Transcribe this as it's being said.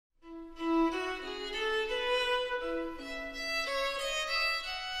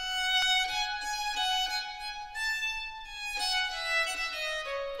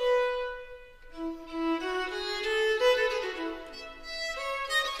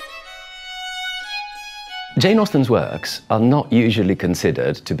Jane Austen's works are not usually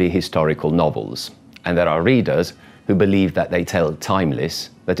considered to be historical novels, and there are readers who believe that they tell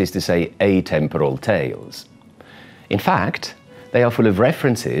timeless, that is to say, atemporal tales. In fact, they are full of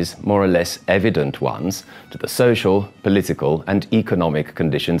references, more or less evident ones, to the social, political and economic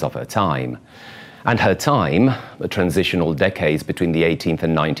conditions of her time. And her time, the transitional decades between the 18th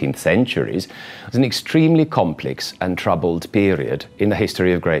and 19th centuries, was an extremely complex and troubled period in the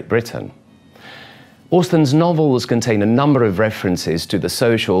history of Great Britain. Austen's novels contain a number of references to the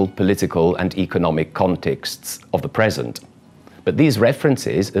social, political and economic contexts of the present. But these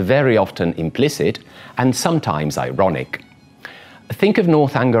references are very often implicit and sometimes ironic. Think of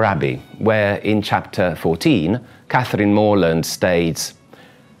Northanger Abbey, where in chapter 14, Catherine Morland states,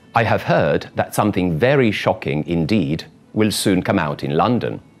 "I have heard that something very shocking indeed will soon come out in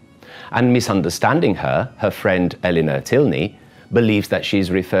London." And misunderstanding her, her friend Eleanor Tilney believes that she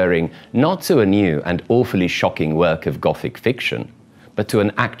is referring not to a new and awfully shocking work of Gothic fiction, but to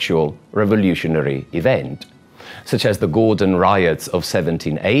an actual revolutionary event, such as the Gordon riots of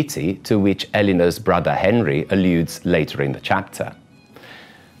 1780, to which Eleanor's brother Henry alludes later in the chapter.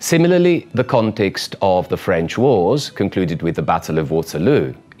 Similarly, the context of the French wars, concluded with the Battle of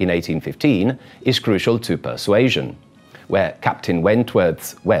Waterloo in 1815, is crucial to Persuasion, where Captain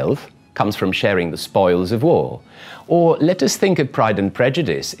Wentworth's wealth comes from sharing the spoils of war. Or let us think of Pride and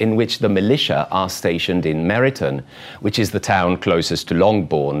Prejudice, in which the militia are stationed in Meryton, which is the town closest to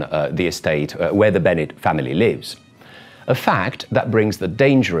Longbourn, the estate where the Bennet family lives. A fact that brings the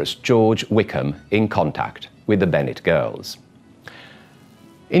dangerous George Wickham in contact with the Bennet girls.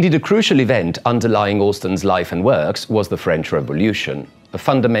 Indeed, a crucial event underlying Austen's life and works was the French Revolution, a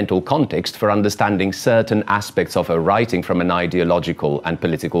fundamental context for understanding certain aspects of her writing from an ideological and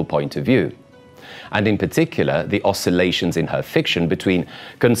political point of view, and in particular the oscillations in her fiction between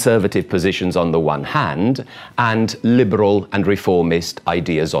conservative positions on the one hand and liberal and reformist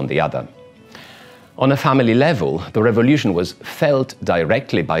ideas on the other. On a family level, the revolution was felt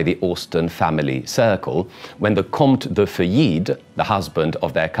directly by the Austen family circle when the Comte de Feuillide, the husband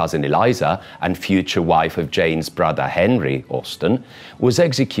of their cousin Eliza and future wife of Jane's brother Henry Austen, was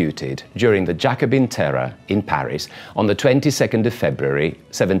executed during the Jacobin Terror in Paris on the 22nd of February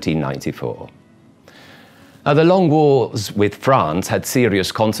 1794. Now, the long wars with France had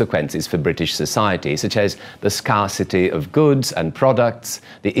serious consequences for British society, such as the scarcity of goods and products,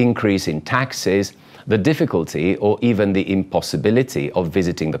 the increase in taxes, the difficulty or even the impossibility of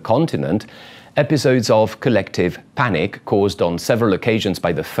visiting the continent, episodes of collective panic caused on several occasions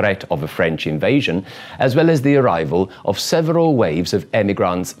by the threat of a French invasion, as well as the arrival of several waves of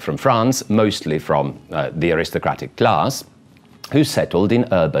emigrants from France, mostly from the aristocratic class, who settled in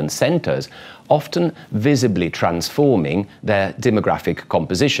urban centres, often visibly transforming their demographic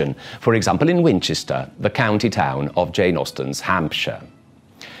composition, for example in Winchester, the county town of Jane Austen's Hampshire.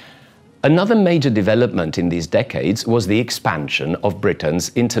 Another major development in these decades was the expansion of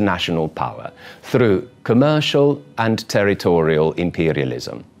Britain's international power through commercial and territorial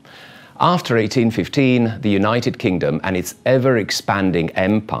imperialism. After 1815, the United Kingdom and its ever-expanding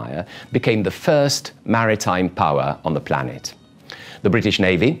empire became the first maritime power on the planet. The British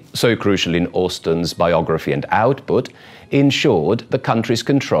Navy, so crucial in Austen's biography and output, ensured the country's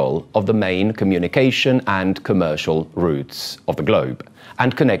control of the main communication and commercial routes of the globe,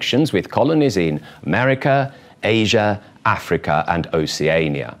 and connections with colonies in America, Asia, Africa and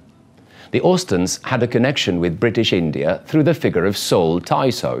Oceania. The Austens had a connection with British India through the figure of Saul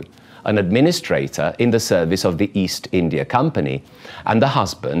Tyso, an administrator in the service of the East India Company and the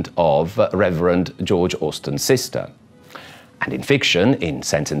husband of Reverend George Austen's sister. And in fiction, in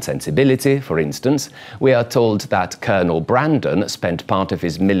Sense and Sensibility, for instance, we are told that Colonel Brandon spent part of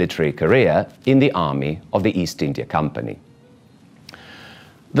his military career in the army of the East India Company.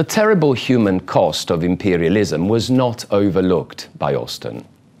 The terrible human cost of imperialism was not overlooked by Austen.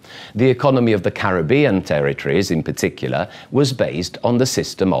 The economy of the Caribbean territories, in particular, was based on the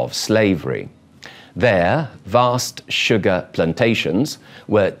system of slavery. There, vast sugar plantations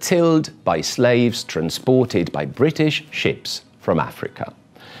were tilled by slaves transported by British ships from Africa.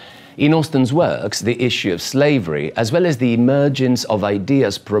 In Austen's works, the issue of slavery, as well as the emergence of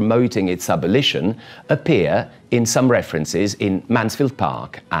ideas promoting its abolition, appear in some references in Mansfield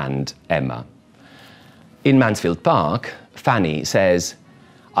Park and Emma. In Mansfield Park, Fanny says,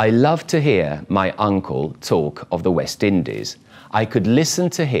 "I love to hear my uncle talk of the West Indies. I could listen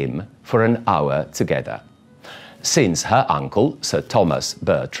to him for an hour together," since her uncle, Sir Thomas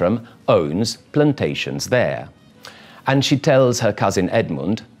Bertram, owns plantations there. And she tells her cousin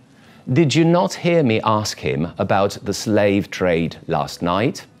Edmund, "Did you not hear me ask him about the slave trade last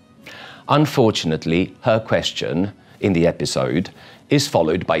night? Unfortunately, her question in the episode is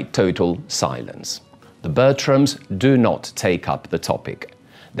followed by total silence. The Bertrams do not take up the topic.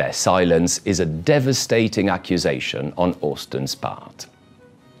 Their silence is a devastating accusation on Austen's part.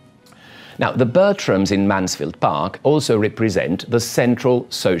 Now, the Bertrams in Mansfield Park also represent the central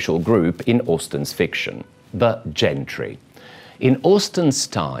social group in Austen's fiction, the gentry. In Austen's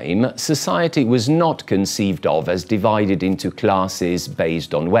time, society was not conceived of as divided into classes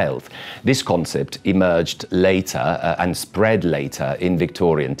based on wealth. This concept emerged later and spread later in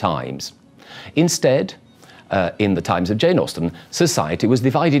Victorian times. Instead, in the times of Jane Austen, society was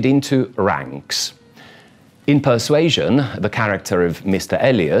divided into ranks. In Persuasion, the character of Mr.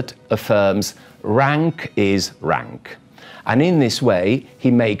 Elliot affirms rank is rank. And in this way,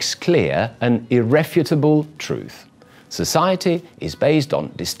 he makes clear an irrefutable truth. Society is based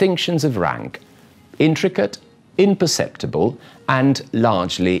on distinctions of rank, intricate, imperceptible, and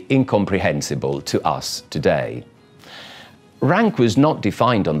largely incomprehensible to us today. Rank was not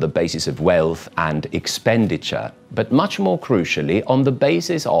defined on the basis of wealth and expenditure, but much more crucially on the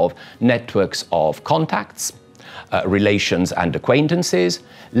basis of networks of contacts, relations and acquaintances,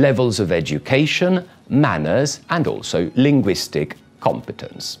 levels of education, manners, and also linguistic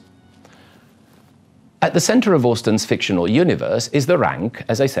competence. At the centre of Austen's fictional universe is the rank,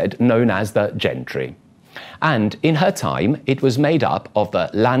 as I said, known as the gentry. And in her time, it was made up of the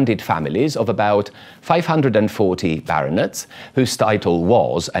landed families of about 540 baronets, whose title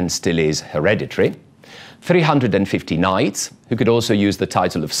was and still is hereditary, 350 knights, who could also use the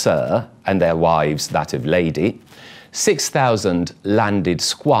title of Sir, and their wives that of Lady, 6,000 landed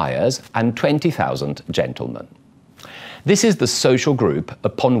squires, and 20,000 gentlemen. This is the social group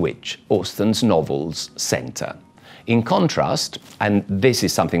upon which Austen's novels centre. In contrast, and this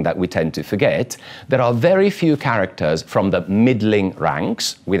is something that we tend to forget, there are very few characters from the middling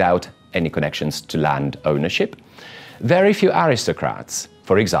ranks without any connections to land ownership, very few aristocrats,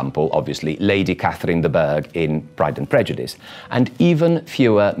 for example, obviously, Lady Catherine de Bourgh in Pride and Prejudice, and even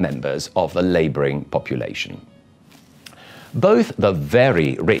fewer members of the labouring population. Both the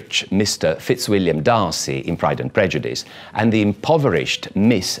very rich Mr. Fitzwilliam Darcy in Pride and Prejudice and the impoverished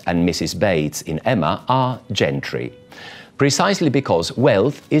Miss and Mrs. Bates in Emma are gentry, precisely because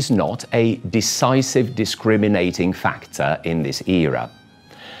wealth is not a decisive discriminating factor in this era.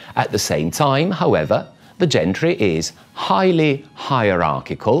 At the same time, however, the gentry is highly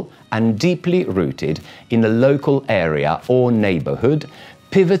hierarchical and deeply rooted in a local area or neighbourhood,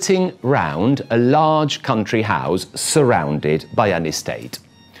 pivoting round a large country house surrounded by an estate.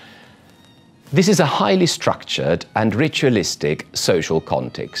 This is a highly structured and ritualistic social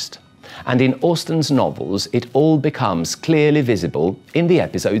context, and in Austen's novels it all becomes clearly visible in the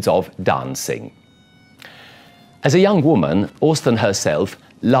episodes of dancing. As a young woman, Austen herself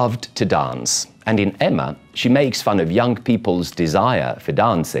loved to dance, and in Emma she makes fun of young people's desire for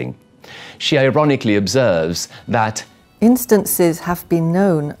dancing. She ironically observes that instances have been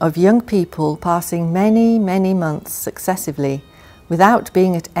known of young people passing many, many months successively without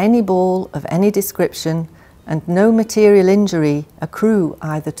being at any ball of any description, and no material injury accrue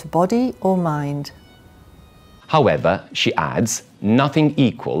either to body or mind. However, she adds, nothing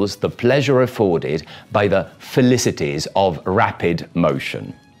equals the pleasure afforded by the felicities of rapid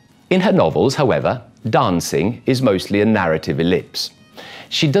motion. In her novels, however, dancing is mostly a narrative ellipse.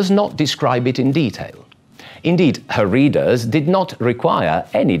 She does not describe it in detail. Indeed, her readers did not require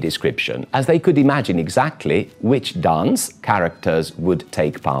any description, as they could imagine exactly which dance characters would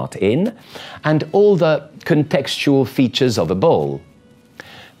take part in, and all the contextual features of a ball.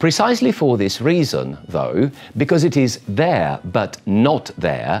 Precisely for this reason, though, because it is there but not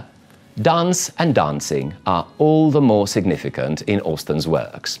there, dance and dancing are all the more significant in Austen's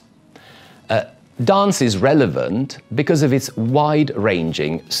works. Dance is relevant because of its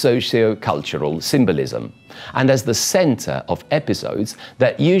wide-ranging socio-cultural symbolism and as the centre of episodes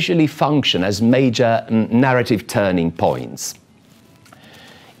that usually function as major narrative turning points.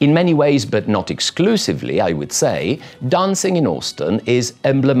 In many ways, but not exclusively, I would say, dancing in Austen is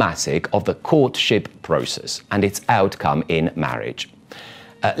emblematic of the courtship process and its outcome in marriage.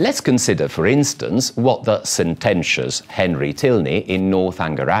 Let's consider, for instance, what the sententious Henry Tilney in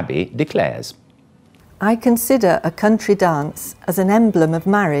Northanger Abbey declares. I consider a country dance as an emblem of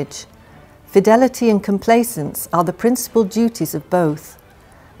marriage. Fidelity and complaisance are the principal duties of both,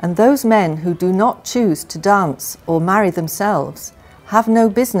 and those men who do not choose to dance or marry themselves have no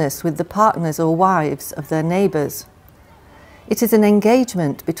business with the partners or wives of their neighbours. It is an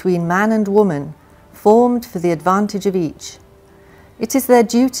engagement between man and woman, formed for the advantage of each. It is their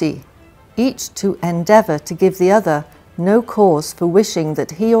duty, each to endeavour to give the other no cause for wishing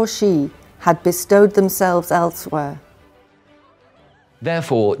that he or she had bestowed themselves elsewhere.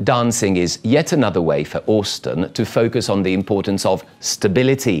 Therefore, dancing is yet another way for Austen to focus on the importance of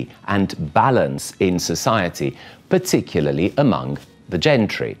stability and balance in society, particularly among the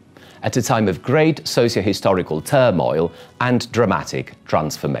gentry, at a time of great socio-historical turmoil and dramatic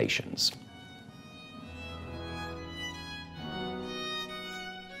transformations.